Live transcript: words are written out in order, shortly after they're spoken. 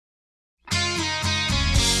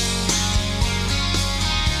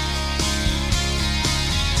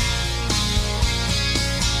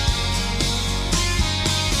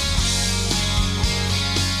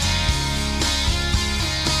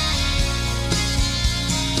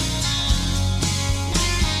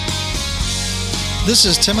This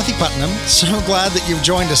is Timothy Putnam. So glad that you've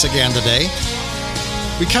joined us again today.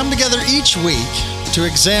 We come together each week to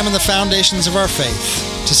examine the foundations of our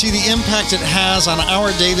faith, to see the impact it has on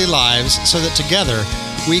our daily lives so that together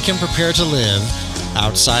we can prepare to live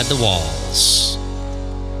outside the walls.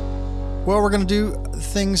 Well, we're going to do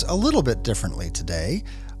things a little bit differently today.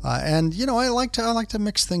 I like to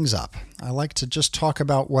mix things up. I like to just talk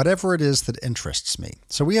about whatever it is that interests me.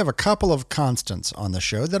 So we have a couple of constants on the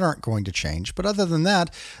show that aren't going to change. But other than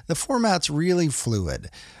that, the format's really fluid.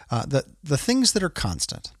 The things that are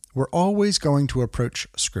constant, we're always going to approach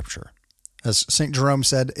Scripture. As St. Jerome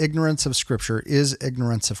said, ignorance of Scripture is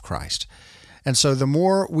ignorance of Christ. And so the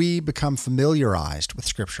more we become familiarized with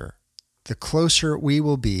Scripture, the closer we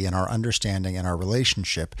will be in our understanding and our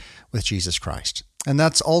relationship with Jesus Christ. And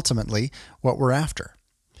that's ultimately what we're after.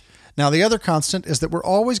 Now, the other constant is that we're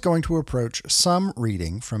always going to approach some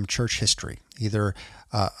reading from church history, either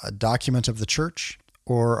a document of the church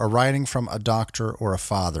or a writing from a doctor or a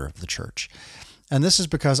father of the church. And this is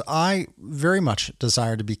because I very much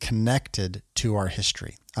desire to be connected to our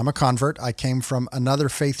history. I'm a convert. I came from another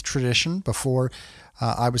faith tradition before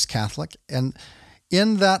I was Catholic. And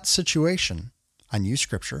in that situation, I knew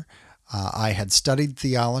Scripture. I had studied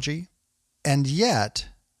theology. And yet,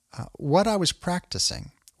 what I was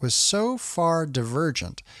practicing was so far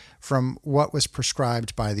divergent from what was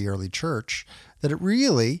prescribed by the early church that it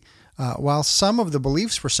really, while some of the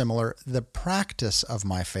beliefs were similar, the practice of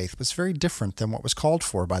my faith was very different than what was called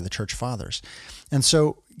for by the church fathers. And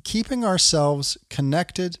so keeping ourselves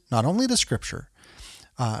connected not only to Scripture,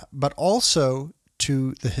 but also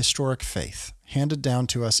to the historic faith handed down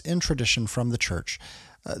to us in tradition from the church,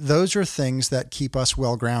 those are things that keep us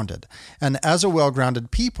well-grounded. And as a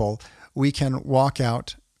well-grounded people, we can walk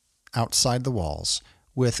outside the walls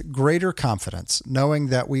with greater confidence, knowing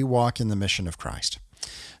that we walk in the mission of Christ.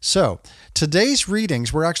 So, today's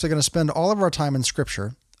readings, we're actually going to spend all of our time in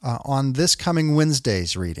Scripture on this coming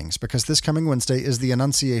Wednesday's readings, because this coming Wednesday is the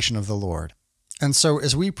Annunciation of the Lord. And so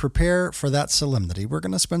as we prepare for that solemnity, we're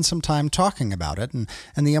going to spend some time talking about it and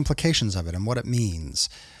the implications of it and what it means.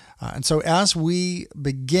 And so as we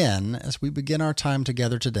begin our time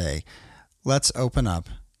together today, let's open up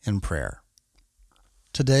in prayer.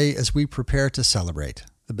 Today, as we prepare to celebrate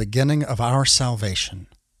the beginning of our salvation,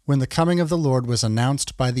 when the coming of the Lord was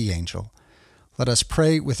announced by the angel, let us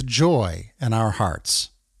pray with joy in our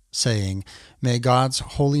hearts, saying, "May God's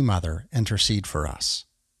Holy Mother intercede for us."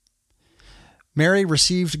 Mary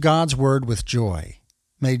received God's word with joy.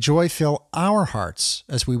 May joy fill our hearts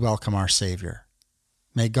as we welcome our Savior.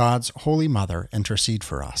 May God's Holy Mother intercede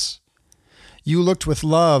for us. You looked with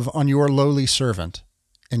love on your lowly servant.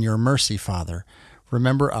 In your mercy, Father,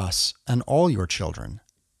 remember us and all your children.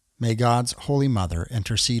 May God's Holy Mother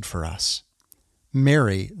intercede for us.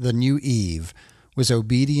 Mary, the new Eve, was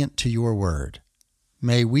obedient to your word.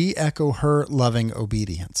 May we echo her loving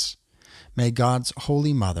obedience. May God's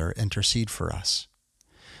Holy Mother intercede for us.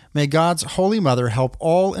 May God's Holy Mother help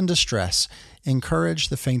all in distress, encourage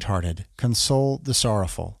the faint-hearted, console the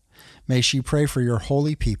sorrowful. May she pray for your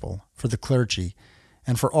holy people, for the clergy,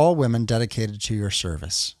 and for all women dedicated to your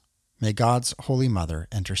service. May God's Holy Mother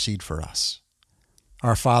intercede for us.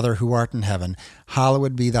 Our Father, who art in heaven,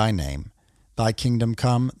 hallowed be thy name. Thy kingdom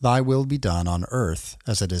come, thy will be done on earth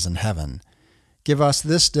as it is in heaven. Give us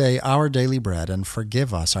this day our daily bread, and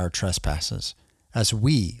forgive us our trespasses, as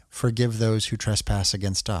we forgive those who trespass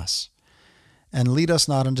against us. And lead us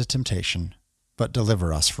not into temptation, but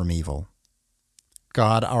deliver us from evil.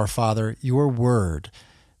 God, our Father, your word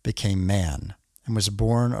became man and was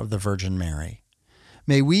born of the Virgin Mary.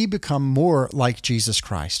 May we become more like Jesus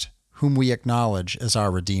Christ, whom we acknowledge as our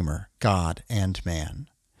Redeemer, God and man.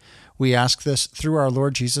 We ask this through our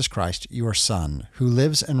Lord Jesus Christ, your Son, who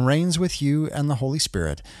lives and reigns with you and the Holy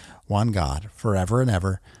Spirit, one God, forever and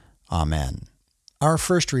ever. Amen. Our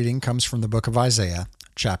first reading comes from the book of Isaiah,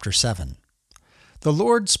 chapter 7. The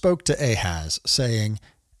Lord spoke to Ahaz, saying,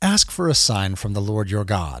 "Ask for a sign from the Lord your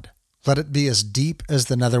God. Let it be as deep as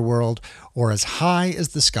the netherworld, or as high as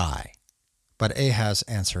the sky." But Ahaz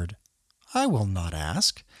answered, "I will not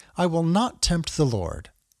ask. I will not tempt the Lord."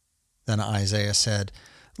 Then Isaiah said,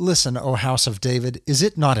 "Listen, O house of David, is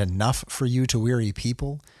it not enough for you to weary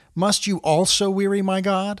people? Must you also weary my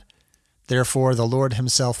God? Therefore the Lord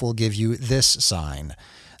himself will give you this sign.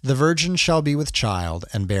 The virgin shall be with child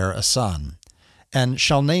and bear a son, and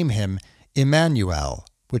shall name him Emmanuel,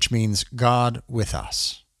 which means God with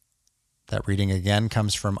us." That reading again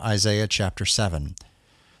comes from Isaiah chapter 7.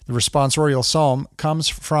 The responsorial psalm comes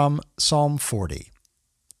from Psalm 40.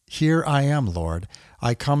 "Here I am, Lord,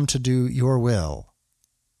 I come to do your will."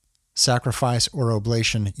 sacrifice or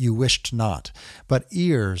oblation you wished not, but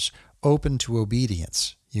ears open to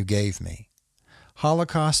obedience you gave me.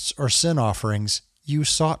 Holocausts or sin offerings you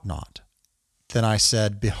sought not. Then I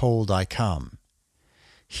said, Behold, I come.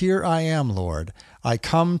 Here I am, Lord, I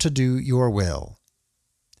come to do your will.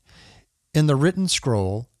 In the written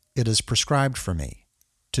scroll it is prescribed for me.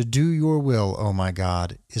 To do your will, O my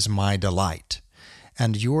God, is my delight,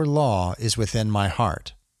 and your law is within my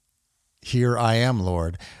heart. Here I am,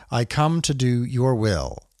 Lord, I come to do your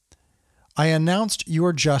will. I announced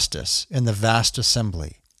your justice in the vast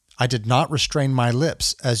assembly. I did not restrain my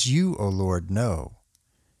lips, as you, O Lord, know.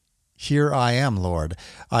 Here I am, Lord,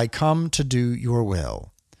 I come to do your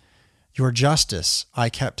will. Your justice I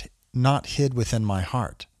kept not hid within my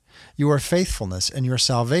heart. Your faithfulness and your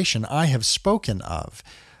salvation I have spoken of.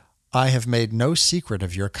 I have made no secret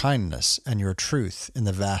of your kindness and your truth in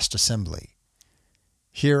the vast assembly.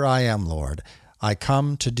 Here I am, Lord, I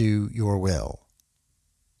come to do your will.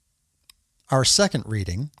 Our second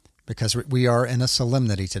reading, because we are in a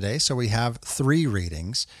solemnity today, so we have 3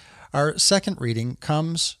 readings. Our second reading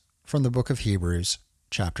comes from the book of Hebrews,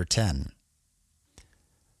 chapter 10.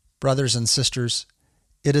 Brothers and sisters,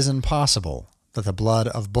 it is impossible that the blood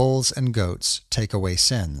of bulls and goats take away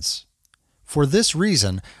sins. For this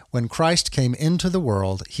reason, when Christ came into the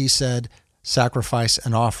world, he said, Sacrifice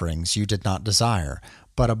and offerings you did not desire,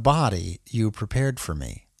 but a body you prepared for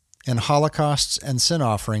me. In holocausts and sin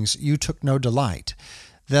offerings you took no delight.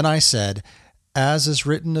 Then I said, As is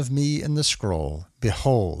written of me in the scroll,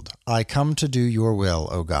 Behold, I come to do your will,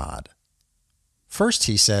 O God. First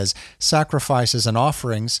he says, Sacrifices and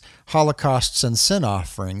offerings, holocausts and sin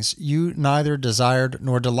offerings, you neither desired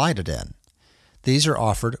nor delighted in. These are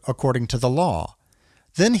offered according to the law.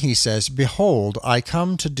 Then he says, Behold, I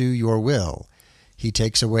come to do your will. He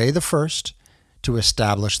takes away the first to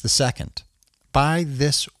establish the second. By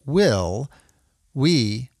this will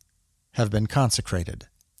we have been consecrated,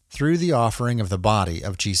 through the offering of the body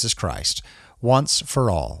of Jesus Christ, once for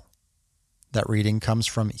all. That reading comes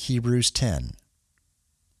from Hebrews 10.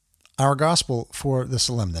 Our gospel for the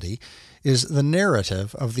solemnity is the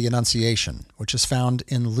narrative of the Annunciation, which is found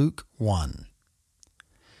in Luke 1.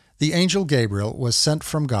 The angel Gabriel was sent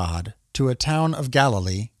from God to a town of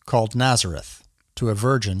Galilee called Nazareth, to a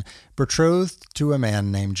virgin betrothed to a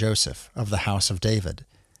man named Joseph of the house of David,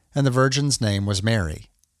 and the virgin's name was Mary.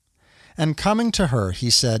 And coming to her, he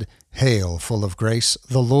said, Hail, full of grace,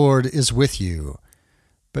 the Lord is with you.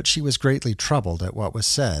 But she was greatly troubled at what was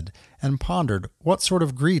said, and pondered what sort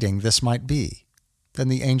of greeting this might be. Then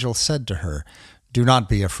the angel said to her, Do not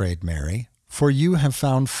be afraid, Mary, for you have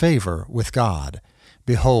found favor with God.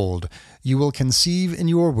 Behold, you will conceive in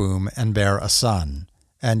your womb and bear a son,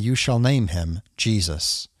 and you shall name him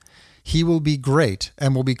Jesus. He will be great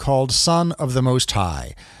and will be called Son of the Most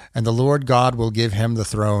High, and the Lord God will give him the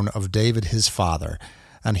throne of David his father,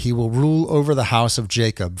 and he will rule over the house of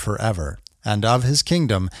Jacob forever, and of his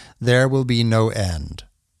kingdom there will be no end.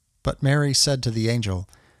 But Mary said to the angel,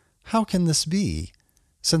 How can this be,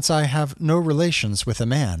 since I have no relations with a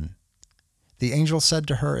man? The angel said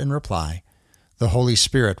to her in reply, The Holy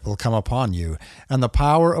Spirit will come upon you, and the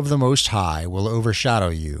power of the Most High will overshadow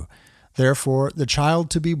you. Therefore the child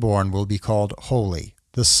to be born will be called Holy,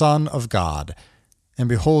 the Son of God. And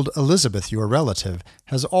behold, Elizabeth, your relative,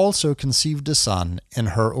 has also conceived a son in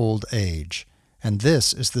her old age. And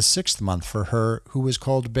this is the 6th month for her who is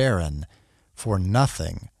called barren, for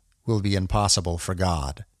nothing will be impossible for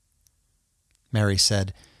God. Mary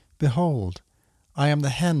said, Behold, I am the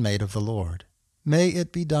handmaid of the Lord. May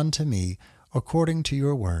it be done to me according to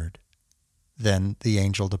your word. Then the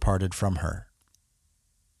angel departed from her.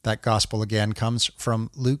 That gospel again comes from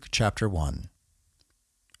Luke chapter 1.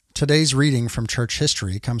 Today's reading from church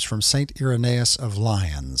history comes from St. Irenaeus of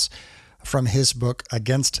Lyons, from his book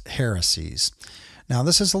Against Heresies. Now,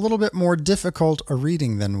 this is a little bit more difficult a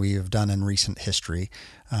reading than we have done in recent history.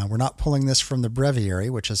 We're not pulling this from the breviary,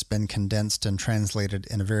 which has been condensed and translated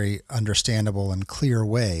in a very understandable and clear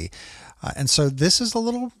way. And so this is a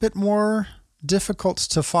little bit more difficult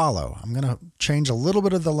to follow. I'm going to change a little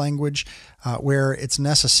bit of the language where it's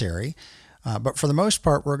necessary. But for the most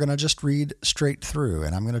part, we're going to just read straight through,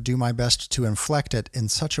 and I'm going to do my best to inflect it in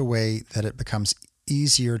such a way that it becomes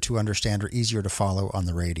easier to understand or easier to follow on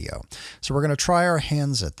the radio. So we're going to try our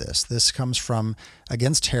hands at this. This comes from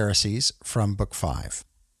Against Heresies from Book 5.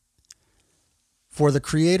 For the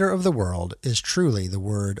Creator of the world is truly the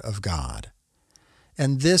Word of God.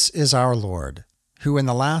 And this is our Lord, who in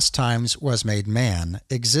the last times was made man,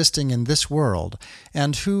 existing in this world,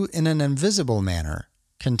 and who in an invisible manner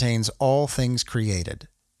contains all things created,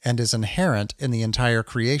 and is inherent in the entire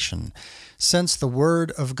creation, since the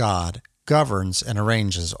Word of God governs and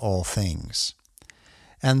arranges all things.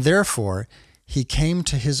 And therefore he came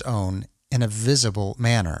to his own in a visible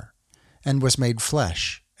manner, and was made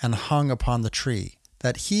flesh, and hung upon the tree,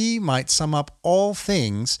 that he might sum up all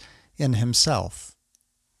things in himself.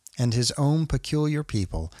 And his own peculiar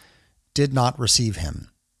people did not receive him.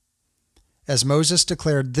 As Moses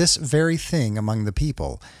declared this very thing among the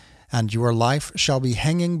people, and your life shall be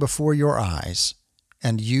hanging before your eyes,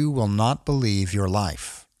 and you will not believe your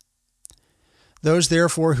life. Those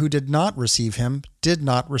therefore who did not receive him did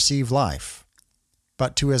not receive life.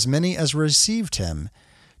 But to as many as received him,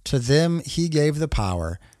 to them he gave the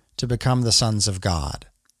power to become the sons of God.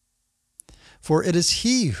 For it is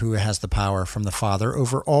he who has the power from the Father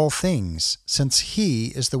over all things, since he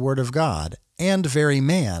is the Word of God, and very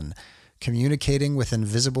man, communicating with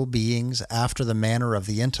invisible beings after the manner of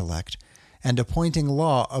the intellect, and appointing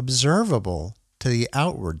law observable to the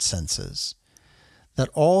outward senses, that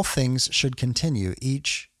all things should continue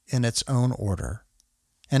each in its own order.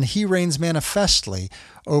 And he reigns manifestly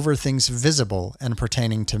over things visible and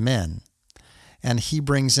pertaining to men, and he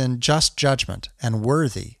brings in just judgment and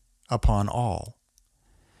worthy upon all.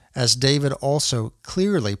 As David also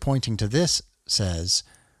clearly pointing to this says,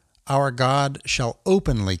 "Our God shall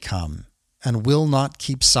openly come, and will not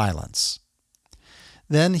keep silence."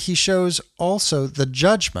 Then he shows also the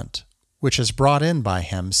judgment which is brought in by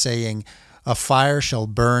him, saying, "A fire shall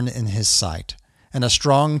burn in his sight, and a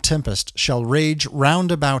strong tempest shall rage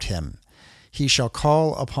round about him. He shall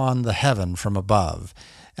call upon the heaven from above,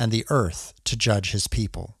 and the earth to judge his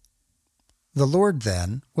people." The Lord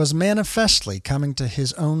then was manifestly coming to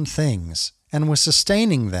his own things, and was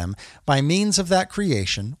sustaining them by means of that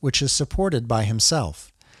creation which is supported by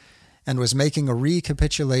himself, and was making a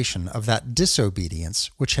recapitulation of that disobedience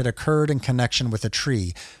which had occurred in connection with a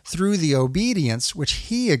tree, through the obedience which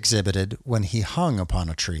he exhibited when he hung upon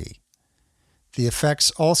a tree. The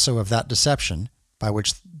effects also of that deception, by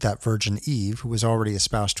which that virgin Eve, who was already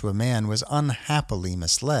espoused to a man, was unhappily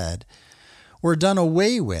misled, were done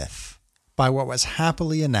away with by what was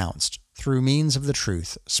happily announced through means of the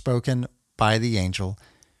truth spoken by the angel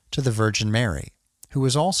to the Virgin Mary, who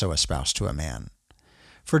was also espoused to a man.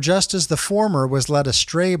 For just as the former was led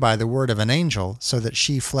astray by the word of an angel, so that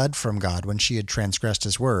she fled from God when she had transgressed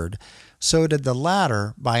his word, so did the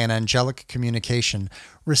latter, by an angelic communication,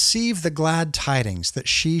 receive the glad tidings that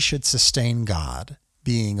she should sustain God,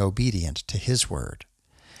 being obedient to his word.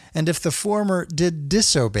 And if the former did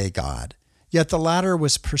disobey God, yet the latter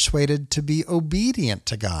was persuaded to be obedient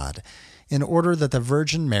to God, in order that the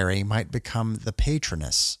Virgin Mary might become the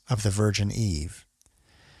patroness of the Virgin Eve.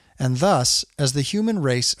 And thus, as the human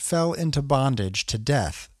race fell into bondage to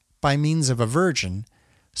death by means of a virgin,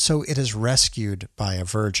 so it is rescued by a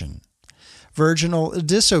virgin. Virginal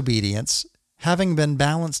disobedience having been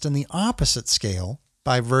balanced in the opposite scale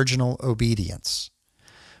by virginal obedience.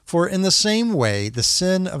 For in the same way, the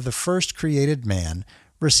sin of the first created man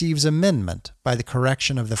receives amendment by the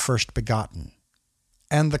correction of the first begotten,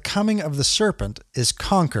 and the coming of the serpent is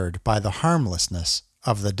conquered by the harmlessness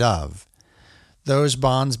of the dove, those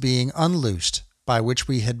bonds being unloosed by which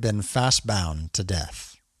we had been fast bound to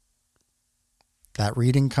death. That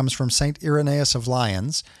reading comes from St. Irenaeus of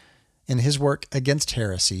Lyons in his work Against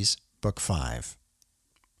Heresies, Book 5.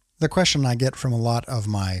 The question I get from a lot of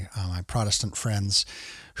my Protestant friends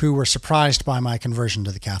who were surprised by my conversion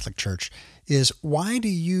to the Catholic Church is, why do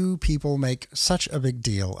you people make such a big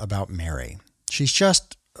deal about Mary? She's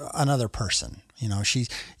just another person. You know, she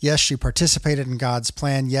participated in God's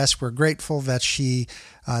plan. Yes, we're grateful that she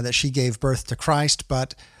gave birth to Christ,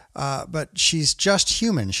 but she's just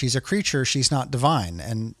human. She's a creature. She's not divine.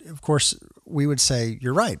 And of course, we would say,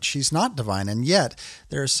 you're right, she's not divine. And yet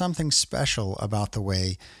there is something special about the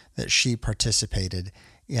way that she participated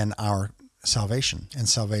in our salvation and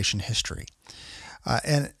salvation history.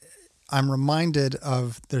 And I'm reminded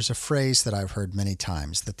of, there's a phrase that I've heard many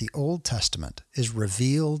times, that the Old Testament is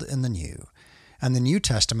revealed in the New, and the New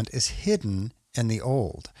Testament is hidden in the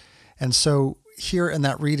Old. And so here in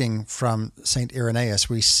that reading from St. Irenaeus,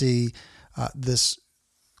 we see this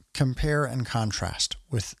compare and contrast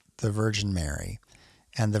with the Virgin Mary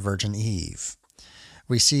and the Virgin Eve.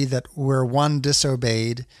 We see that where one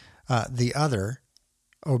disobeyed, the other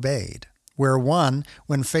obeyed. Where one,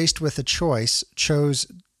 when faced with a choice, chose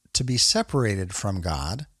to be separated from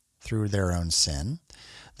God through their own sin,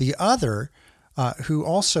 the other, who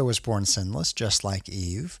also was born sinless, just like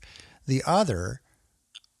Eve, the other,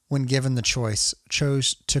 when given the choice,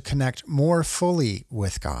 chose to connect more fully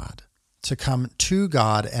with God, to come to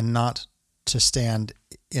God and not to stand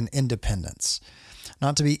in independence,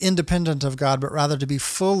 not to be independent of God, but rather to be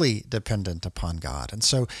fully dependent upon God. And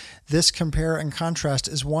so this compare and contrast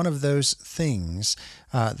is one of those things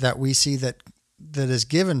that we see that is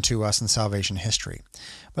given to us in salvation history.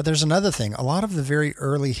 But there's another thing. A lot of the very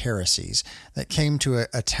early heresies that came to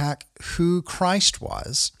attack who Christ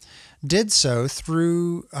was did so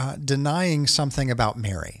through denying something about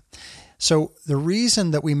Mary. So the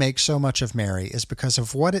reason that we make so much of Mary is because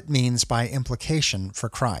of what it means by implication for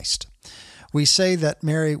Christ. We say that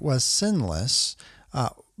Mary was sinless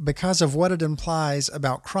because of what it implies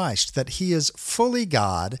about Christ, that he is fully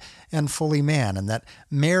God and fully man, and that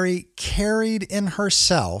Mary carried in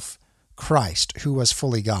herself Christ, who was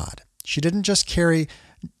fully God. She didn't just carry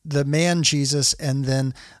the man Jesus and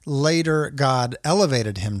then later God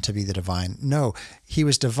elevated him to be the divine. No, he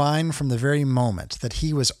was divine from the very moment that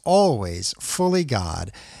he was always fully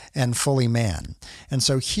God and fully man. And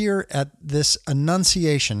so here at this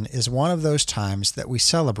Annunciation is one of those times that we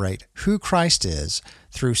celebrate who Christ is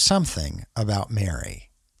through something about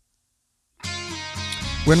Mary.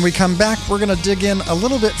 When we come back, we're going to dig in a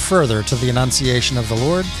little bit further to the Annunciation of the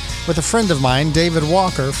Lord with a friend of mine, David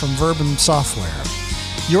Walker from Verbum Software.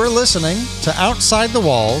 You're listening to Outside the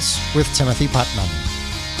Walls with Timothy Putnam.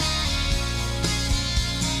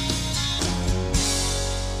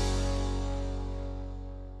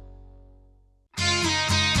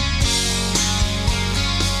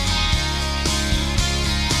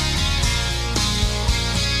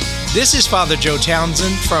 This is Father Joe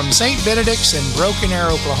Townsend from St. Benedict's in Broken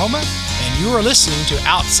Arrow, Oklahoma, and you are listening to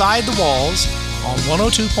Outside the Walls on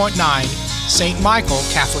 102.9 St. Michael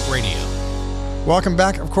Catholic Radio. Welcome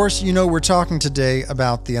back. Of course, you know we're talking today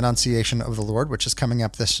about the Annunciation of the Lord, which is coming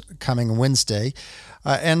up this coming Wednesday.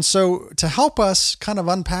 And so to help us kind of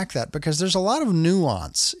unpack that, because there's a lot of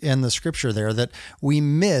nuance in the scripture there that we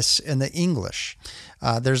miss in the English.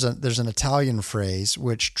 There's an Italian phrase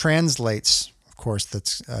which translates, of course,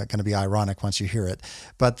 that's going to be ironic once you hear it,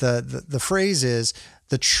 but the phrase is,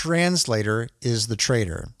 the translator is the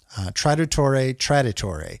traitor. Tradutore,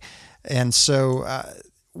 traditore. And so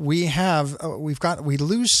we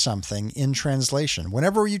lose something in translation.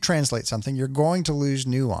 Whenever you translate something, you're going to lose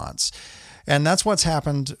nuance. And that's what's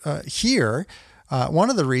happened here. One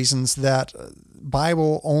of the reasons that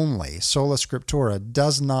Bible only, sola scriptura,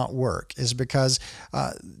 does not work is because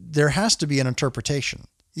there has to be an interpretation.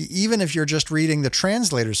 Even if you're just reading the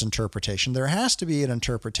translator's interpretation, there has to be an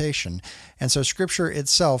interpretation. And so Scripture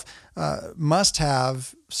itself must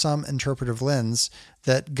have some interpretive lens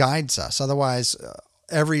that guides us. Otherwise,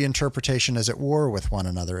 every interpretation is at war with one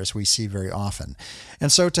another, as we see very often.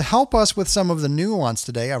 And so to help us with some of the nuance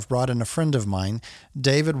today, I've brought in a friend of mine,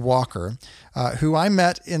 David Walker, who I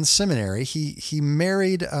met in seminary. He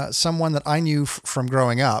married someone that I knew from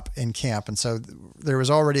growing up in camp, and so there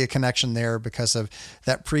was already a connection there because of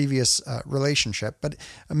that previous relationship. But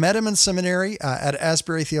I met him in seminary at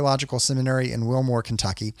Asbury Theological Seminary in Wilmore,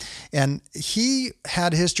 Kentucky, and he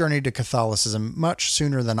had his journey to Catholicism much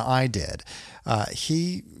sooner than I did.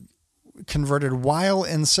 He converted while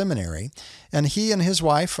in seminary, and he and his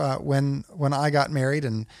wife, when I got married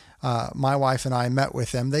and my wife and I met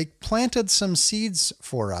with them, they planted some seeds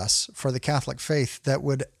for us for the Catholic faith that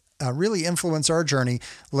would really influence our journey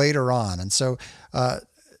later on. And so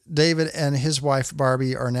David and his wife,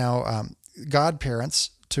 Barbie, are now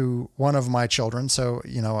godparents to one of my children. So,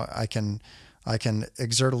 you know, I can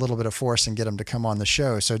exert a little bit of force and get them to come on the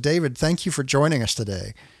show. So, David, thank you for joining us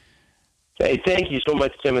today. Hey, thank you so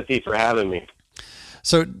much, Timothy, for having me.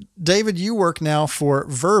 So, David, you work now for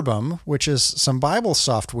Verbum, which is some Bible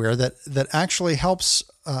software that actually helps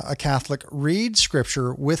a Catholic read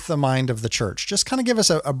Scripture with the mind of the Church. Just kind of give us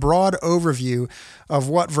a broad overview of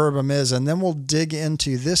what Verbum is, and then we'll dig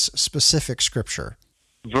into this specific Scripture.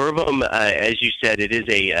 Verbum, as you said, it is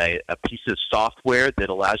a piece of software that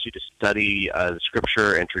allows you to study the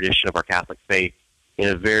Scripture and tradition of our Catholic faith in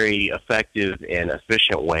a very effective and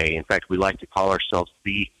efficient way. In fact, we like to call ourselves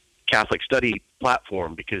the Catholic study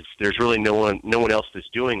platform because there's really no one else that's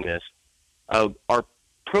doing this. Our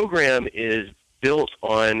program is built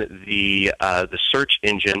on the search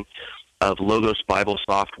engine of Logos Bible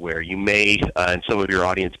Software. You may, and some of your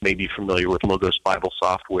audience may be familiar with Logos Bible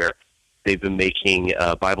Software. They've been making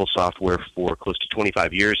Bible software for close to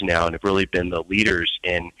 25 years now and have really been the leaders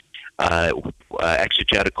in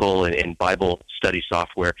exegetical and Bible study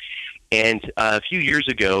software. And a few years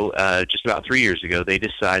ago, just about 3 years ago, they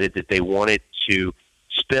decided that they wanted to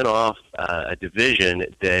spin off a division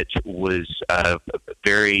that was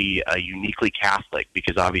very uniquely Catholic,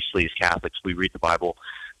 because obviously as Catholics we read the Bible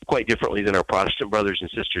quite differently than our Protestant brothers and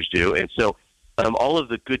sisters do. And so all of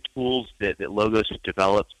the good tools that Logos has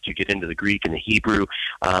developed to get into the Greek and the Hebrew,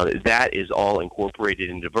 that is all incorporated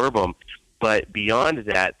into Verbum. But beyond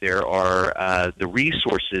that, there are the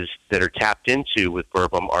resources that are tapped into with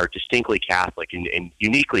Verbum are distinctly Catholic and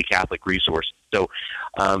uniquely Catholic resources. So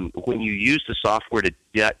when you use the software to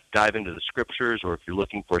dive into the scriptures, or if you're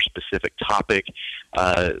looking for a specific topic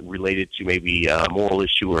related to maybe a moral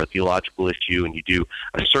issue or a theological issue, and you do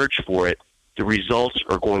a search for it, the results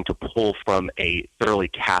are going to pull from a thoroughly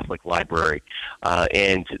Catholic library.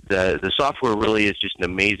 And the software really is just an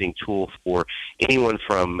amazing tool for anyone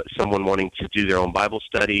from someone wanting to do their own Bible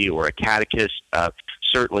study or a catechist,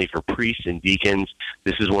 certainly for priests and deacons.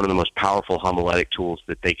 This is one of the most powerful homiletic tools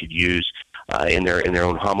that they could use in their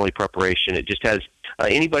own homily preparation. It just has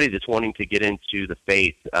anybody that's wanting to get into the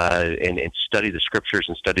faith and study the scriptures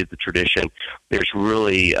and study the tradition. There's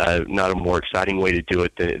really not a more exciting way to do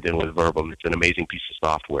it than with Verbum. It's an amazing piece of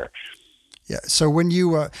software. Yeah. So when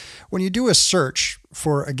you do a search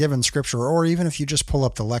for a given scripture, or even if you just pull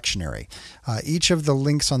up the lectionary, each of the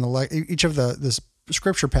links on each of the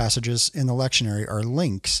scripture passages in the lectionary are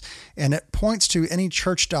links, and it points to any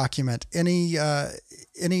church document, any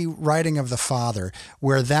writing of the Father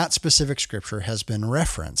where that specific scripture has been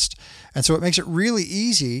referenced. And so it makes it really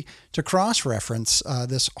easy to cross-reference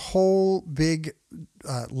this whole big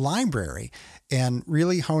library and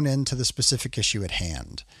really hone into the specific issue at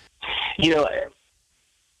hand. You know,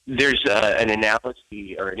 there's an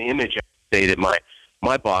analogy or an image I say that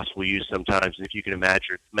my boss will use sometimes, and if you can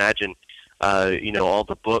imagine all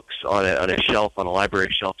the books on a shelf, on a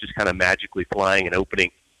library shelf, just kind of magically flying and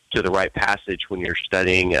opening to the right passage when you're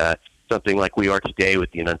studying something like we are today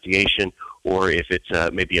with the Annunciation, or if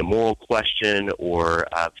it's maybe a moral question or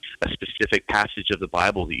a specific passage of the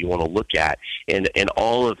Bible that you want to look at. And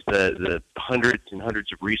all of the hundreds and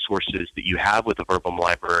hundreds of resources that you have with the Verbum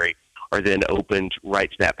library are then opened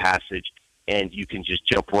right to that passage, and you can just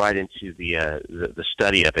jump right into the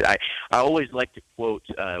study of it. I always like to quote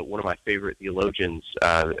one of my favorite theologians,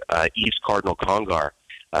 Yves Cardinal Congar.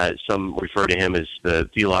 Some refer to him as the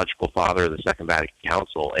theological father of the Second Vatican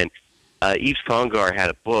Council. And Yves Congar had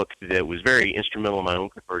a book that was very instrumental in my own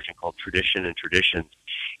conversion called Tradition and Traditions.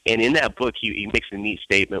 And in that book, he makes a neat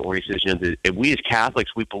statement where he says, that we as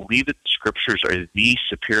Catholics, we believe that the Scriptures are the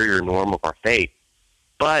superior norm of our faith,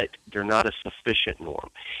 but they're not a sufficient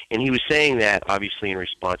norm. And he was saying that, obviously, in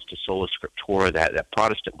response to sola scriptura, that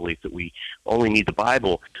Protestant belief that we only need the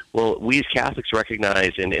Bible. Well, we as Catholics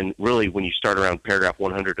recognize, and really when you start around paragraph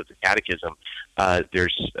 100 of the Catechism,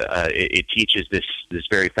 it teaches this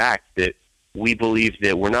very fact that we believe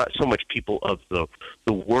that we're not so much people of the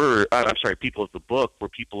word. People of the book. We're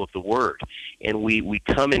people of the word, and we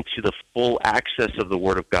come into the full access of the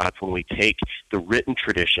Word of God when we take the written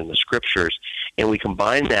tradition, the Scriptures, and we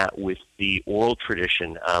combine that with the oral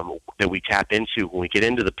tradition that we tap into when we get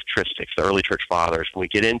into the patristics, the early church fathers, when we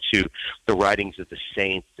get into the writings of the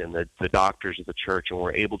saints and the doctors of the church, and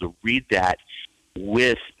we're able to read that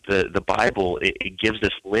with the Bible. It gives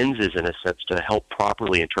us lenses, in a sense, to help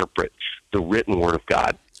properly interpret the written Word of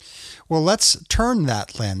God. Well, let's turn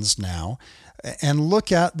that lens now and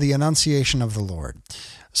look at the Annunciation of the Lord.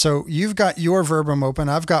 So you've got your Verbum open,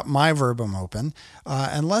 I've got my Verbum open,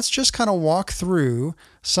 and let's just kind of walk through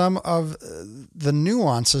some of the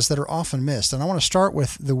nuances that are often missed. And I want to start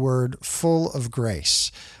with the word full of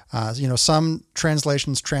grace. Some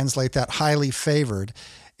translations translate that highly favored.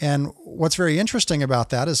 And what's very interesting about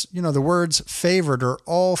that is, the words favored are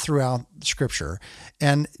all throughout Scripture,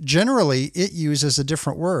 and generally it uses a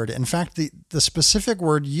different word. In fact, the specific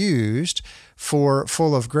word used for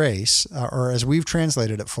full of grace, or as we've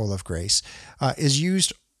translated it, full of grace, is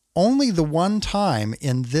used only the one time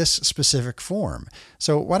in this specific form.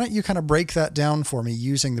 So why don't you kind of break that down for me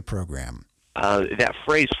using the program? That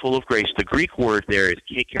phrase, full of grace, the Greek word there is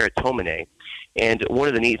keratomene. And one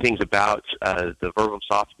of the neat things about the Verbum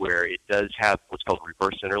software, it does have what's called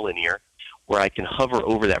reverse interlinear, where I can hover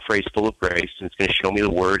over that phrase full of grace, and it's going to show me the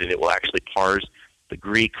word, and it will actually parse the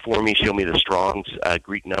Greek for me, show me the Strong's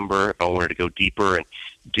Greek number if I wanted to go deeper and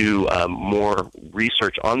do more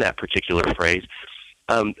research on that particular phrase.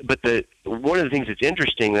 But one of the things that's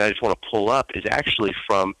interesting that I just want to pull up is actually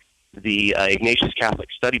from the Ignatius Catholic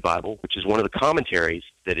Study Bible, which is one of the commentaries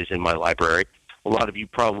that is in my library. A lot of you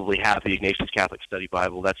probably have the Ignatius Catholic Study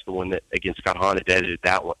Bible. That's the one that, again, Scott Hahn had edited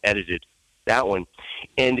that one.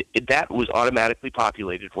 And that was automatically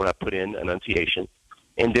populated when I put in Annunciation.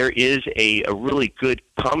 And there is a really good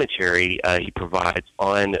commentary he provides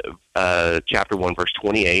on chapter 1, verse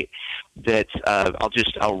 28 that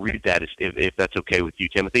I'll read that if that's okay with you,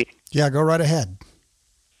 Timothy. Yeah, go right ahead.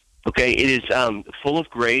 Okay, it is full of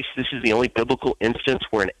grace. This is the only biblical instance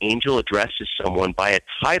where an angel addresses someone by a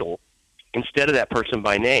title instead of that person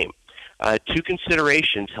by name. Two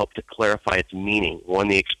considerations help to clarify its meaning. One,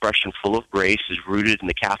 the expression full of grace is rooted in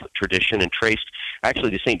the Catholic tradition and traced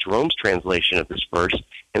actually to St. Jerome's translation of this verse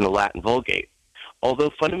in the Latin Vulgate.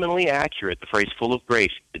 Although fundamentally accurate, the phrase full of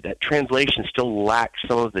grace, that translation still lacks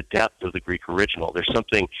some of the depth of the Greek original. There's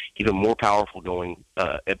something even more powerful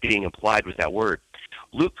being implied with that word.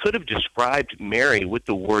 Luke could have described Mary with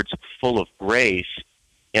the words full of grace,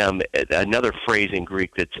 another phrase in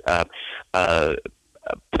Greek that's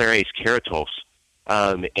pleres keratos,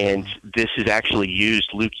 and this is actually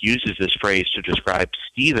used, Luke uses this phrase to describe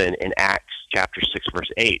Stephen in Acts chapter 6,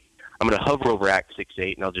 verse 8. I'm going to hover over Acts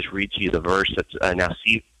 6:8, and I'll just read to you the verse. That's now.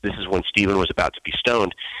 See, this is when Stephen was about to be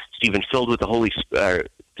stoned. Stephen, filled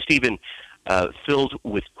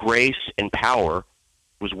with grace and power,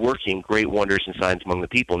 was working great wonders and signs among the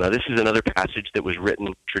people. Now, this is another passage that was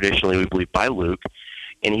written traditionally, we believe, by Luke,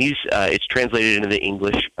 and it's translated into the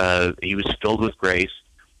English. He was filled with grace,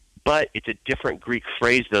 but it's a different Greek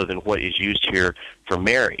phrase, though, than what is used here for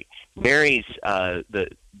Mary. Mary's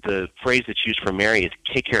the phrase that's used for Mary is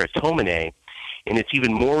kekeratomene, and it's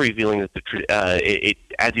even more revealing that it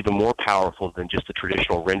adds even more powerful than just the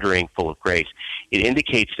traditional rendering full of grace. It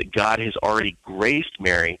indicates that God has already graced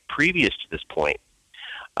Mary previous to this point,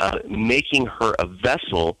 making her a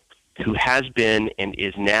vessel who has been and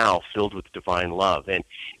is now filled with divine love and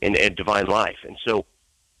divine life. And so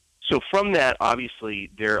from that, obviously,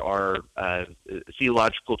 there are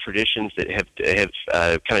theological traditions that have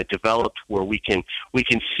kind of developed where we can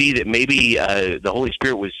see that maybe the Holy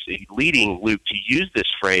Spirit was leading Luke to use this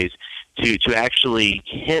phrase to actually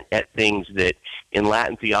hint at things that in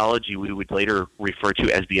Latin theology we would later refer to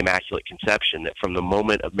as the Immaculate Conception, that from the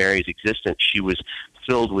moment of Mary's existence she was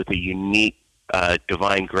filled with a unique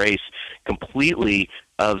divine grace, completely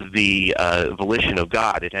of the volition of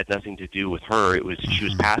God. It had nothing to do with her. She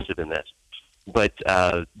was passive in this. But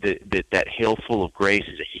that hail full of grace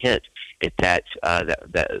is a hint at that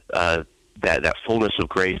fullness of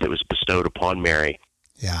grace that was bestowed upon Mary.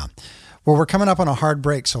 Yeah. Well, we're coming up on a hard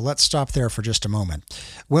break, so let's stop there for just a moment.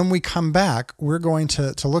 When we come back, we're going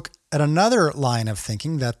to look at another line of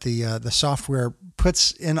thinking that the software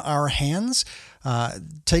puts in our hands,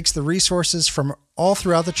 takes the resources from all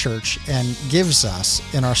throughout the church and gives us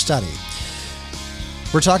in our study.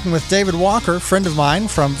 We're talking with David Walker, friend of mine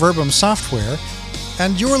from Verbum Software,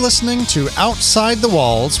 and you're listening to Outside the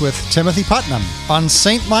Walls with Timothy Putnam on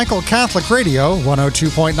St. Michael Catholic Radio,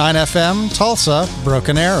 102.9 FM, Tulsa,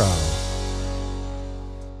 Broken Arrow.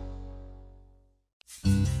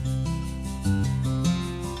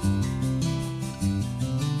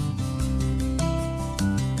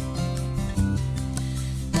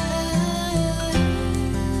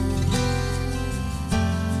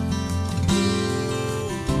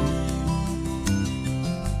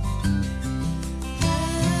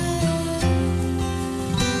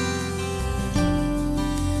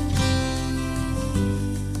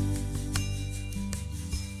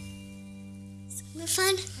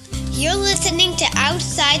 You're listening to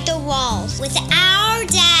Outside the Walls with our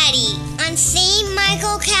daddy on St.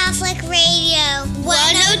 Michael Catholic Radio,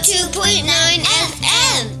 102.9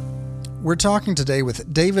 FM. We're talking today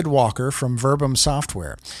with David Walker from Verbum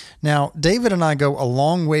Software. Now, David and I go a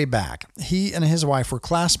long way back. He and his wife were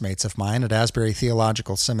classmates of mine at Asbury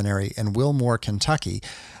Theological Seminary in Wilmore, Kentucky.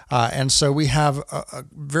 And so we have a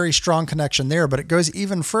very strong connection there, but it goes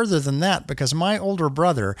even further than that because my older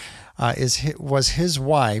brother was his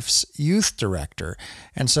wife's youth director.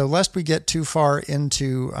 And so lest we get too far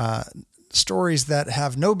into stories that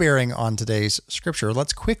have no bearing on today's scripture,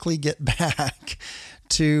 let's quickly get back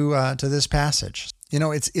to this passage. You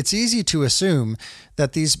know, it's easy to assume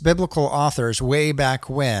that these biblical authors way back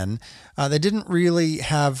when, they didn't really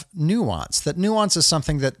have nuance, that nuance is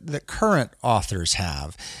something that current authors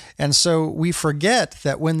have. And so we forget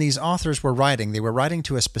that when these authors were writing, they were writing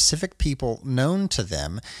to a specific people known to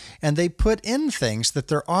them, and they put in things that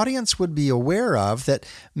their audience would be aware of that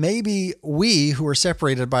maybe we, who are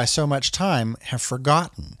separated by so much time, have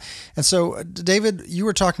forgotten. And so, David, you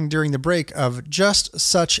were talking during the break of just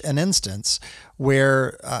such an instance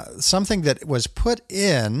where something that was put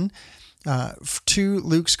in to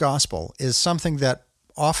Luke's gospel is something that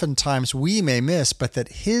oftentimes we may miss, but that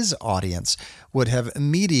his audience would have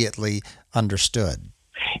immediately understood.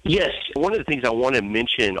 Yes. One of the things I want to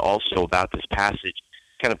mention also about this passage,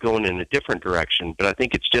 kind of going in a different direction, but I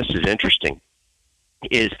think it's just as interesting,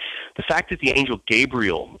 is the fact that the angel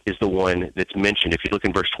Gabriel is the one that's mentioned. If you look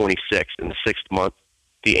in verse 26, in the 6th month,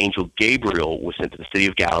 the angel Gabriel was sent to the city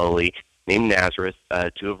of Galilee named Nazareth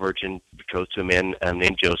to a virgin betrothed to a man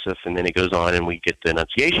named Joseph, and then it goes on and we get the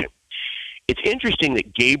Annunciation. It's interesting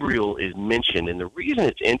that Gabriel is mentioned, and the reason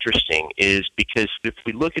it's interesting is because if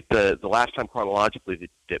we look at the last time chronologically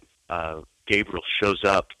that Gabriel shows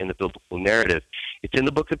up in the biblical narrative, it's in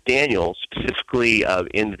the book of Daniel, specifically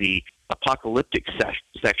in the apocalyptic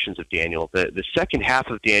sections of Daniel. The second half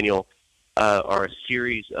of Daniel are a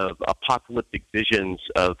series of apocalyptic visions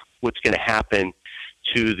of what's going to happen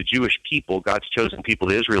to the Jewish people, God's chosen people,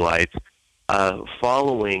 the Israelites,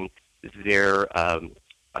 following their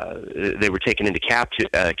they were taken into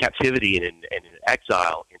captivity and in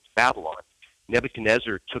exile into Babylon.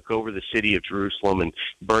 Nebuchadnezzar took over the city of Jerusalem and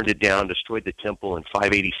burned it down, destroyed the temple in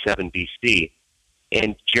 587 BC.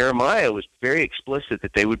 And Jeremiah was very explicit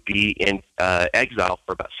that they would be in exile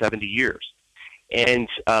for about 70 years. And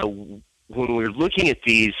when we're looking at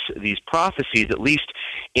these prophecies, at least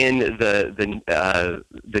in the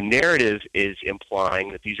narrative is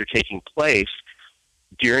implying that these are taking place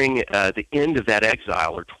during the end of that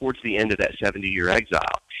exile, or towards the end of that 70-year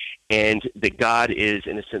exile, and that God is,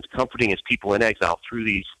 in a sense, comforting his people in exile through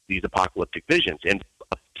these apocalyptic visions. And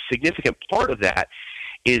a significant part of that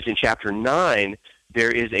is in chapter 9,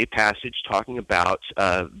 there is a passage talking about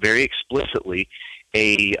very explicitly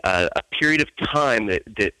a period of time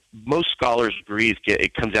that most scholars agree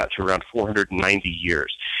it comes out to around 490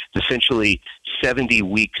 years. It's essentially 70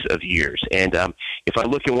 weeks of years. And if I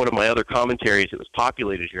look in one of my other commentaries that was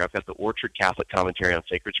populated here, I've got the Orchard Catholic Commentary on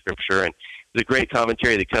Sacred Scripture, and it's a great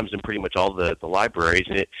commentary that comes in pretty much all the libraries.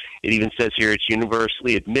 And it even says here it's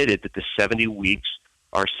universally admitted that the 70 weeks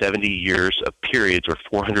are 70 years of periods, or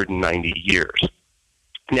 490 years.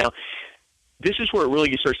 Now, this is where it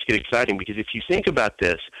really starts to get exciting, because if you think about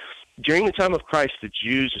this, during the time of Christ, the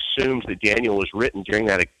Jews assumed that Daniel was written during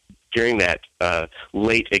that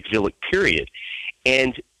late exilic period.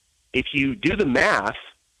 And if you do the math,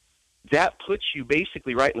 that puts you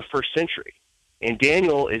basically right in the first century. And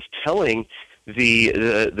Daniel is telling the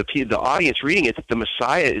audience reading it that the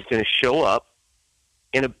Messiah is going to show up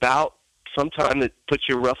in about sometime that puts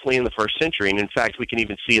you roughly in the first century. And in fact, we can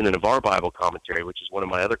even see in the Navarre Bible commentary, which is one of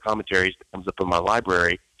my other commentaries that comes up in my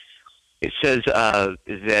library, it says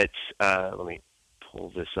that, let me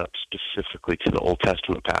pull this up specifically to the Old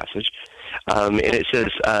Testament passage, and it says,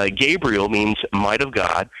 Gabriel means might of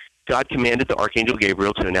God. God commanded the Archangel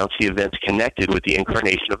Gabriel to announce the events connected with the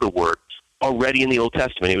incarnation of the Word already in the Old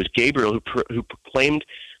Testament. It was Gabriel who proclaimed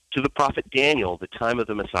to the prophet Daniel the time of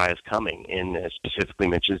the Messiah's coming, and specifically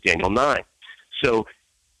mentions Daniel 9. So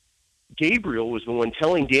Gabriel was the one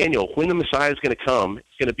telling Daniel when the Messiah is going to come. It's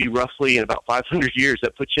going to be roughly in about 500 years.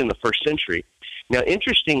 That puts you in the first century. Now,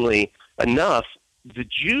 interestingly enough, the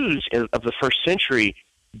Jews of the first century,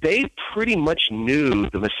 they pretty much knew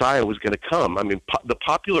the Messiah was going to come. I mean, the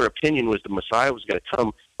popular opinion was the Messiah was going to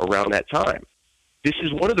come around that time. This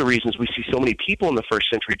is one of the reasons we see so many people in the first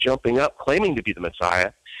century jumping up, claiming to be the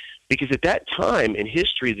Messiah, because at that time in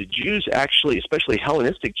history, the Jews actually, especially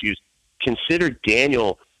Hellenistic Jews, considered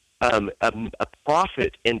Daniel a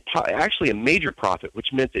prophet, and actually a major prophet,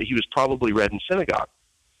 which meant that he was probably read in synagogue.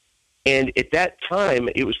 And at that time,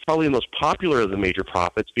 it was probably the most popular of the major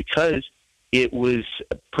prophets, because it was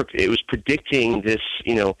predicting this,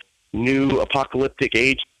 new apocalyptic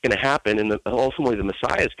age going to happen, and ultimately the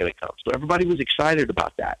Messiah is going to come. So everybody was excited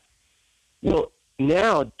about that. Well,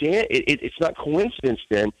 now it's not coincidence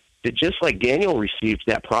then that just like Daniel received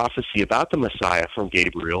that prophecy about the Messiah from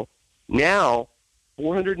Gabriel, now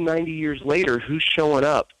 490 years later, who's showing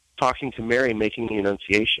up talking to Mary, making the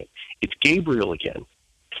Annunciation? It's Gabriel again.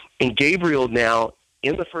 And Gabriel now,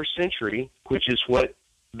 in the first century, which is what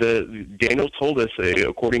Daniel told us,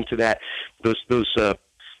 according to those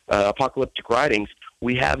apocalyptic writings,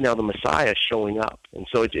 we have now the Messiah showing up. And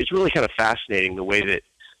so it's really kind of fascinating the way that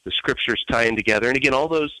the Scriptures tie in together. And again, all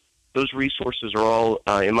those resources are all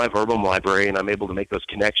in my Verbum library, and I'm able to make those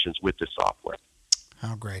connections with this software.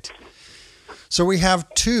 How great. So we have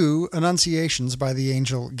two annunciations by the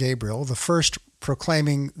angel Gabriel, the first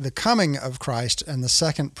proclaiming the coming of Christ and the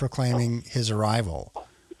second proclaiming his arrival.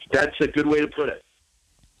 That's a good way to put it.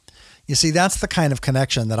 You see, that's the kind of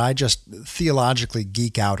connection that I just theologically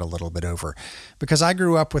geek out a little bit over, because I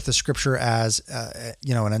grew up with the Scripture as,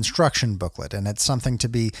 an instruction booklet, and it's something to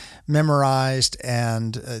be memorized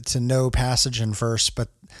and to know passage and verse. But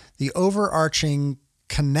the overarching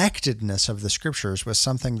connectedness of the Scriptures was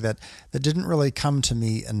something that didn't really come to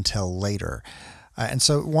me until later. And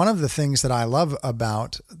so one of the things that I love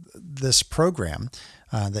about this program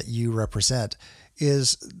that you represent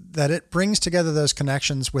is that it brings together those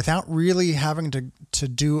connections without really having to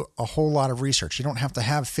do a whole lot of research. You don't have to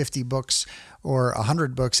have 50 books or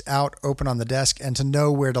 100 books out open on the desk and to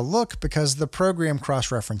know where to look, because the program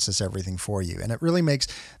cross-references everything for you. And it really makes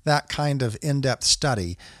that kind of in-depth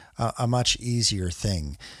study a much easier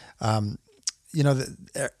thing.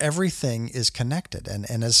 Everything is connected.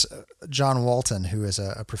 And as John Walton, who is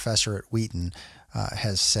a professor at Wheaton,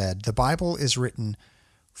 has said, the Bible is written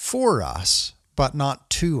for us, but not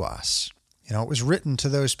to us. It was written to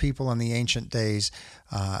those people in the ancient days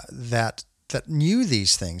that knew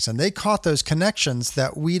these things, and they caught those connections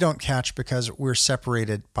that we don't catch because we're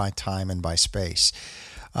separated by time and by space.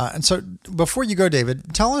 And so before you go,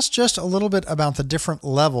 David, tell us just a little bit about the different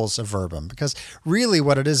levels of Verbum, because really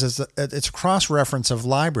what it is that it's a cross-reference of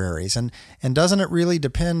libraries, and doesn't it really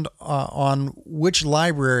depend on which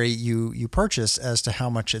library you purchase as to how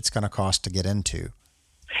much it's going to cost to get into?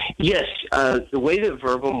 Yes. The way that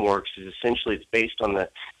Verbum works is essentially it's based on the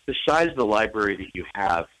size of the library that you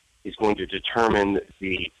have is going to determine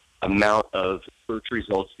the amount of search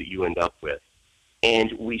results that you end up with.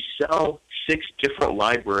 And we sell 6 different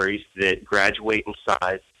libraries that graduate in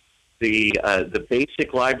size. The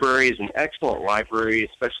basic library is an excellent library,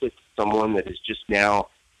 especially for someone that is just now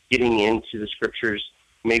getting into the Scriptures.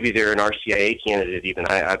 Maybe they're an RCIA candidate even.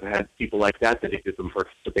 I've had people like that have given birth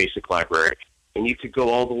to the basic library. And you could go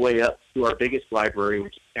all the way up to our biggest library,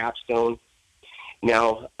 which is Capstone.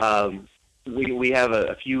 Now, we have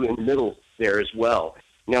a few in the middle there as well.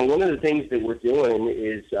 Now, one of the things that we're doing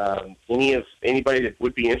is anybody that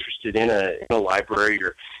would be interested in a library,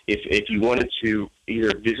 or if you wanted to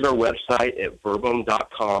either visit our website at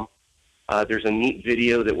verbum.com, there's a neat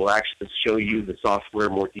video that will actually show you the software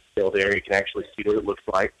more detailed there. You can actually see what it looks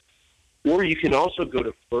like. Or you can also go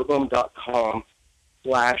to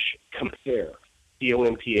verbum.com/compare,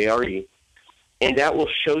 COMPARE, and that will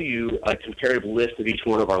show you a comparative list of each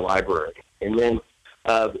one of our libraries. And then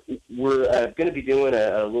we're going to be doing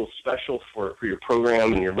a little special for your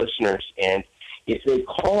program and your listeners. And if they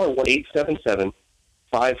call our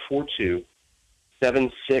 877-542-7664,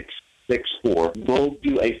 we'll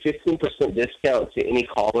do a 15% discount to any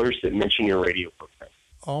callers that mention your radio program.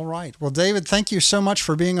 All right. Well, David, thank you so much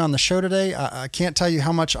for being on the show today. I can't tell you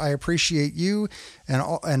how much I appreciate you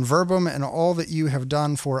and Verbum and all that you have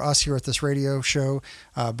done for us here at this radio show,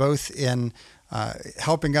 both in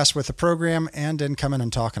helping us with the program and in coming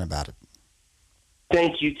and talking about it.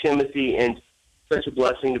 Thank you, Timothy, and such a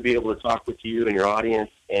blessing to be able to talk with you and your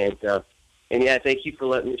audience. And yeah, thank you for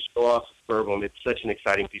letting me show off Verbum. It's such an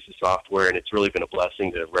exciting piece of software, and it's really been a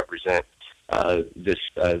blessing to represent this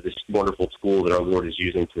wonderful tool that our Lord is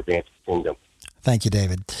using to advance the kingdom. Thank you,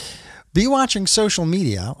 David. Be watching social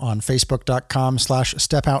media on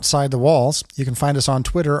Facebook.com/StepOutsideTheWalls. You can find us on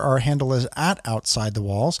Twitter. Our handle is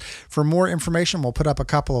 @OutsideTheWalls. For more information, we'll put up a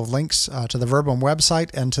couple of links to the Verbum website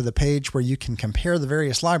and to the page where you can compare the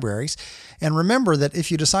various libraries. And remember that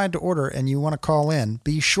if you decide to order and you want to call in,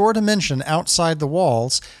 be sure to mention Outside the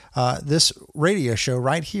Walls, this radio show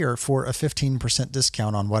right here, for a 15%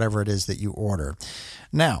 discount on whatever it is that you order.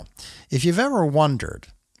 Now, if you've ever wondered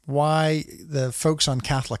why the folks on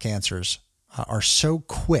Catholic Answers are so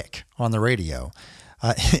quick on the radio,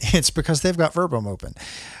 it's because they've got Verbum open,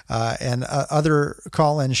 and other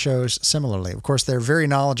call-in shows similarly. Of course, they're very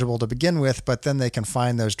knowledgeable to begin with, but then they can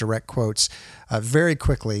find those direct quotes very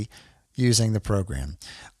quickly using the program.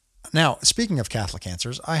 Now, speaking of Catholic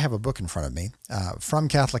Answers, I have a book in front of me from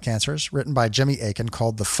Catholic Answers, written by Jimmy Akin,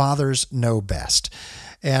 called The Fathers Know Best.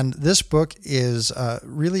 And this book is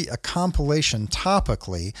really a compilation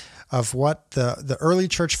topically of what the early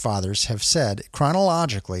church fathers have said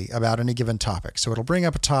chronologically about any given topic. So it'll bring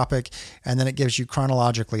up a topic, and then it gives you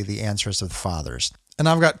chronologically the answers of the fathers. And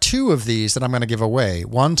I've got 2 of these that I'm going to give away,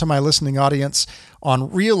 one to my listening audience on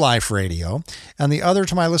Real Life Radio, and the other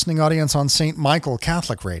to my listening audience on St. Michael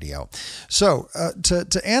Catholic Radio. So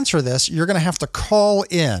to answer this, you're going to have to call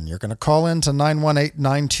in. You're going to call in to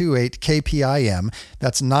 918-928-KPIM.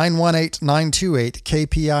 That's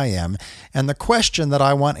 918-928-KPIM. And the question that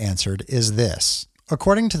I want answered is this: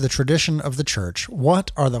 according to the tradition of the Church, what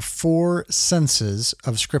are the 4 senses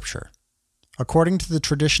of Scripture? According to the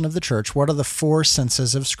tradition of the Church, what are the 4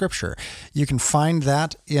 senses of Scripture? You can find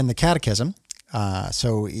that in the Catechism.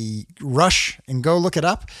 So rush and go look it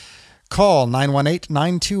up. Call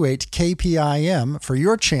 918-928-KPIM for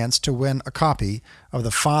your chance to win a copy of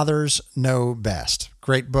The Fathers Know Best.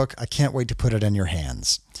 Great book. I can't wait to put it in your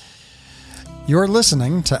hands. You're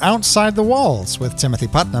listening to Outside the Walls with Timothy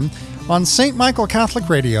Putnam on St. Michael Catholic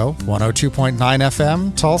Radio, 102.9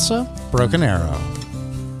 FM, Tulsa, Broken Arrow.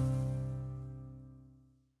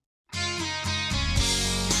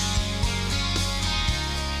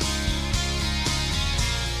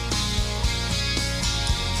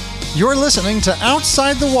 You're listening to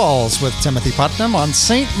Outside the Walls with Timothy Putnam on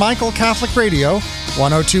St. Michael Catholic Radio,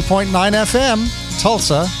 102.9 FM,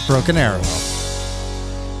 Tulsa, Broken Arrow.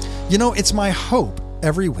 You know, it's my hope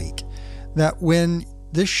every week that when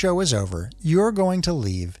this show is over, you're going to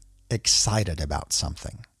leave excited about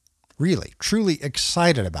something. Really, truly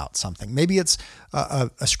excited about something. Maybe it's a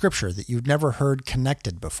scripture that you've never heard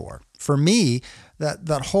connected before. For me,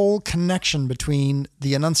 that whole connection between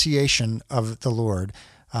the Annunciation of the Lord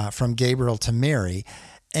from Gabriel to Mary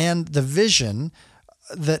and the vision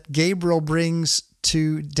that Gabriel brings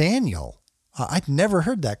to Daniel. I'd never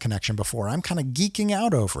heard that connection before. I'm kind of geeking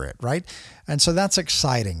out over it, right? And so that's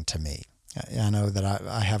exciting to me. I know that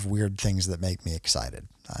I have weird things that make me excited.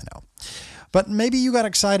 I know. But maybe you got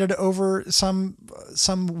excited over some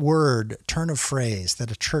word, turn of phrase that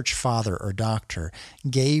a church father or doctor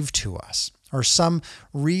gave to us, or some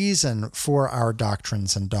reason for our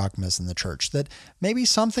doctrines and dogmas in the church, that maybe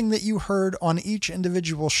something that you heard on each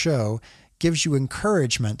individual show gives you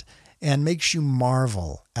encouragement and makes you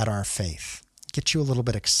marvel at our faith, gets you a little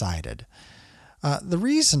bit excited. The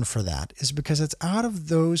reason for that is because it's out of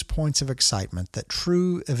those points of excitement that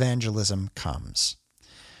true evangelism comes.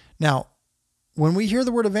 Now, when we hear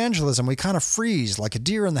the word evangelism, we kind of freeze like a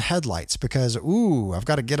deer in the headlights because, I've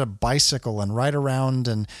got to get a bicycle and ride around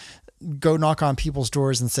and go knock on people's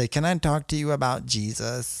doors and say, can I talk to you about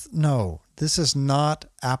Jesus? No, this is not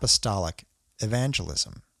apostolic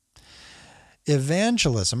evangelism.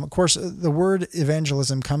 Evangelism, of course, the word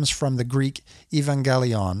evangelism comes from the Greek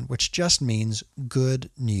evangelion, which just means good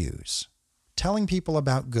news. Telling people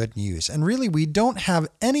about good news. And really, we don't have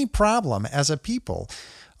any problem as a people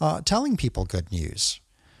telling people good news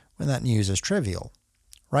when that news is trivial,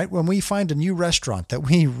 right? When we find a new restaurant that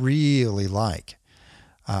we really like,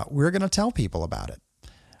 we're going to tell people about it.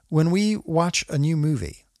 When we watch a new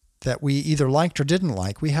movie that we either liked or didn't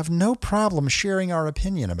like, we have no problem sharing our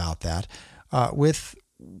opinion about that with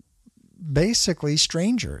basically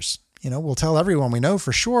strangers. We'll tell everyone we know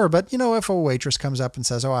for sure, but, if a waitress comes up and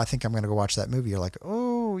says, I think I'm going to go watch that movie, you're like,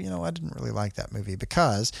 I didn't really like that movie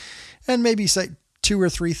because, and maybe say 2 or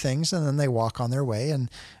 3 things, and then they walk on their way, and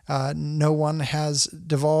no one has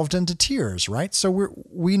devolved into tears, right? So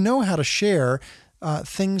we know how to share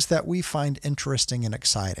things that we find interesting and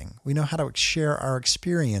exciting. We know how to share our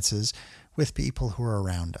experiences with people who are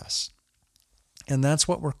around us. And that's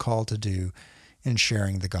what we're called to do in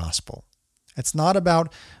sharing the gospel. It's not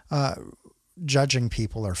about judging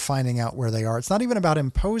people or finding out where they are. It's not even about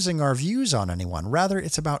imposing our views on anyone. Rather,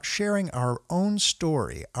 it's about sharing our own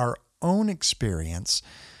story, our own experience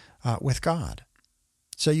with God.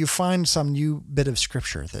 So you find some new bit of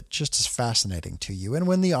scripture that just is fascinating to you. And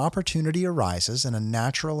when the opportunity arises in a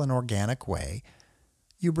natural and organic way,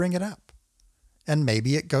 you bring it up. And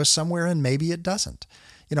maybe it goes somewhere and maybe it doesn't.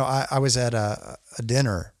 I was at a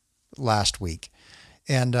dinner last week,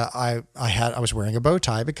 and I was wearing a bow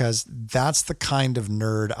tie because that's the kind of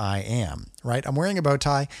nerd I am, right? I'm wearing a bow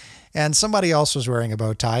tie, and somebody else was wearing a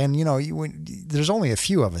bow tie, and there's only a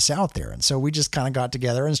few of us out there, and so we just kind of got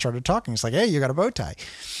together and started talking. It's like, hey, you got a bow tie.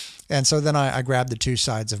 And so then I grabbed the 2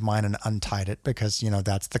 sides of mine and untied it because,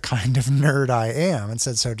 that's the kind of nerd I am, and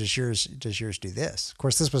said, so does yours do this? Of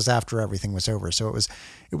course, this was after everything was over. So it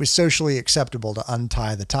was socially acceptable to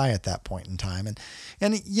untie the tie at that point in time.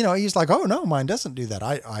 And he's like, oh no, mine doesn't do that.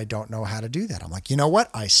 I don't know how to do that. I'm like, you know what?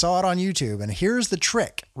 I saw it on YouTube and here's the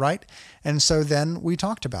trick, right? And so then we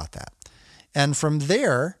talked about that. And from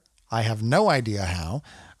there, I have no idea how,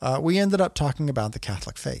 we ended up talking about the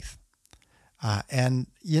Catholic faith. And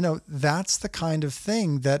that's the kind of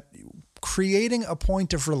thing that creating a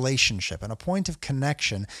point of relationship and a point of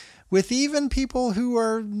connection with even people who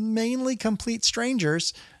are mainly complete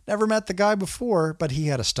strangers, never met the guy before, but he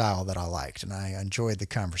had a style that I liked and I enjoyed the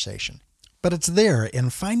conversation. But it's there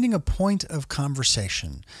in finding a point of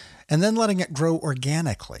conversation and then letting it grow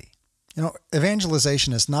organically.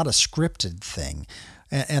 Evangelization is not a scripted thing.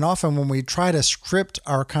 And often when we try to script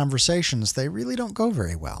our conversations, they really don't go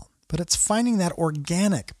very well. But it's finding that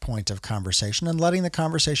organic point of conversation and letting the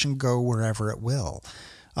conversation go wherever it will,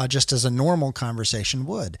 just as a normal conversation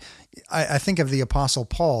would. I think of the Apostle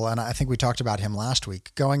Paul, and I think we talked about him last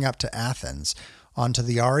week, going up to Athens onto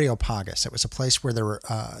the Areopagus. It was a place where there were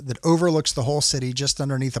that overlooks the whole city just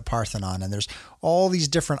underneath the Parthenon, and there's all these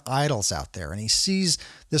different idols out there. And he sees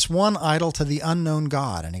this one idol to the unknown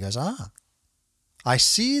God, and he goes, I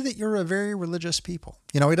see that you're a very religious people.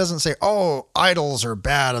 He doesn't say, oh, idols are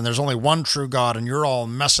bad and there's only one true God and you're all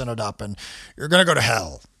messing it up and you're going to go to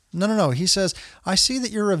hell. No. He says, I see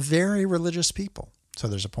that you're a very religious people. So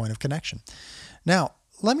there's a point of connection. Now,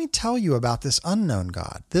 let me tell you about this unknown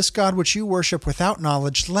God, this God which you worship without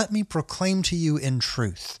knowledge. Let me proclaim to you in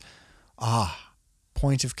truth.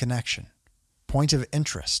 Point of connection, point of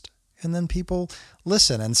interest. And then people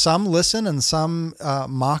listen, and some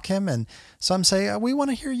mock him, and some say, we want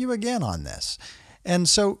to hear you again on this. And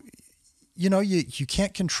so, you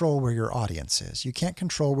can't control where your audience is. You can't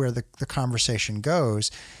control where the conversation goes,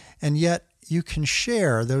 and yet you can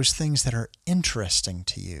share those things that are interesting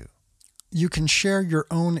to you. You can share your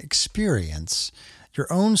own experience,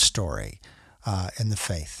 your own story in the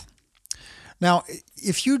faith. Now,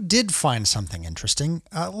 if you did find something interesting,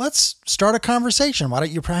 let's start a conversation. Why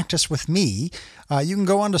don't you practice with me? You can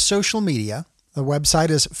go onto social media. The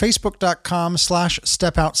website is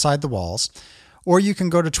facebook.com/stepoutsideTheWalls, or you can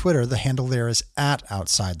go to Twitter. The handle there is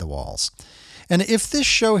 @OutsideTheWalls. And if this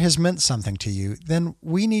show has meant something to you, then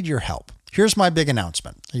we need your help. Here's my big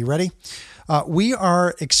announcement. Are you ready? We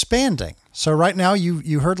are expanding. So right now,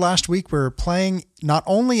 you heard last week, we're playing not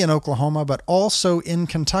only in Oklahoma, but also in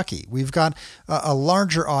Kentucky. We've got a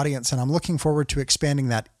larger audience, and I'm looking forward to expanding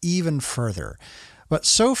that even further. But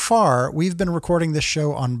so far, we've been recording this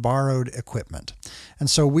show on borrowed equipment. And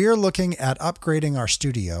so we're looking at upgrading our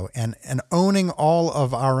studio and owning all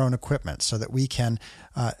of our own equipment so that we can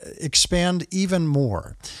expand even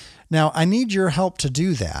more. Now, I need your help to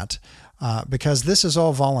do that. Because this is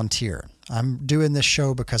all volunteer. I'm doing this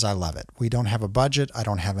show because I love it. We don't have a budget. I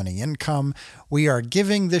don't have any income. We are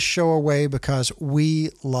giving this show away because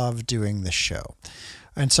we love doing this show.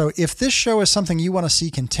 And so if this show is something you want to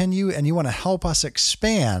see continue and you want to help us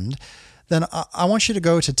expand, then I want you to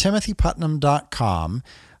go to timothyputnam.com,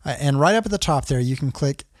 and right up at the top there, you can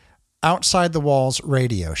click Outside the Walls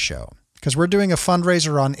Radio Show. Because we're doing a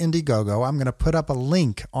fundraiser on Indiegogo. I'm going to put up a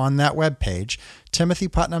link on that webpage,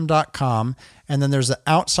 timothyputnam.com, and then there's the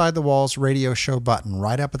Outside the Walls Radio Show button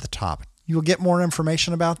right up at the top. You'll get more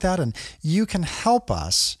information about that, and you can help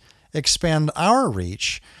us expand our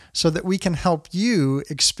reach so that we can help you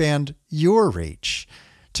expand your reach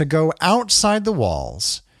to go outside the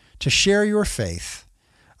walls, to share your faith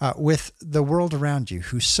with the world around you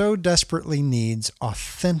who so desperately needs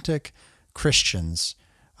authentic Christians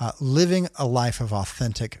living a life of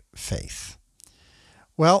authentic faith.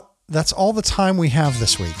 Well, that's all the time we have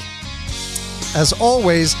this week. As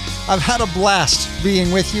always, I've had a blast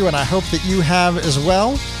being with you, and I hope that you have as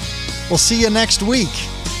well. We'll see you next week.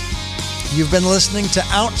 You've been listening to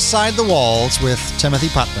Outside the Walls with Timothy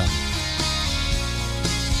Putnam.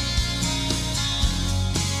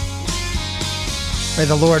 May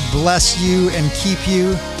the Lord bless you and keep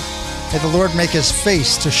you. May the Lord make his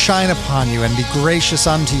face to shine upon you and be gracious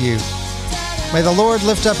unto you. May the Lord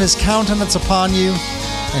lift up his countenance upon you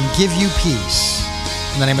and give you peace.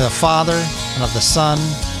 In the name of the Father, and of the Son,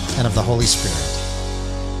 and of the Holy Spirit.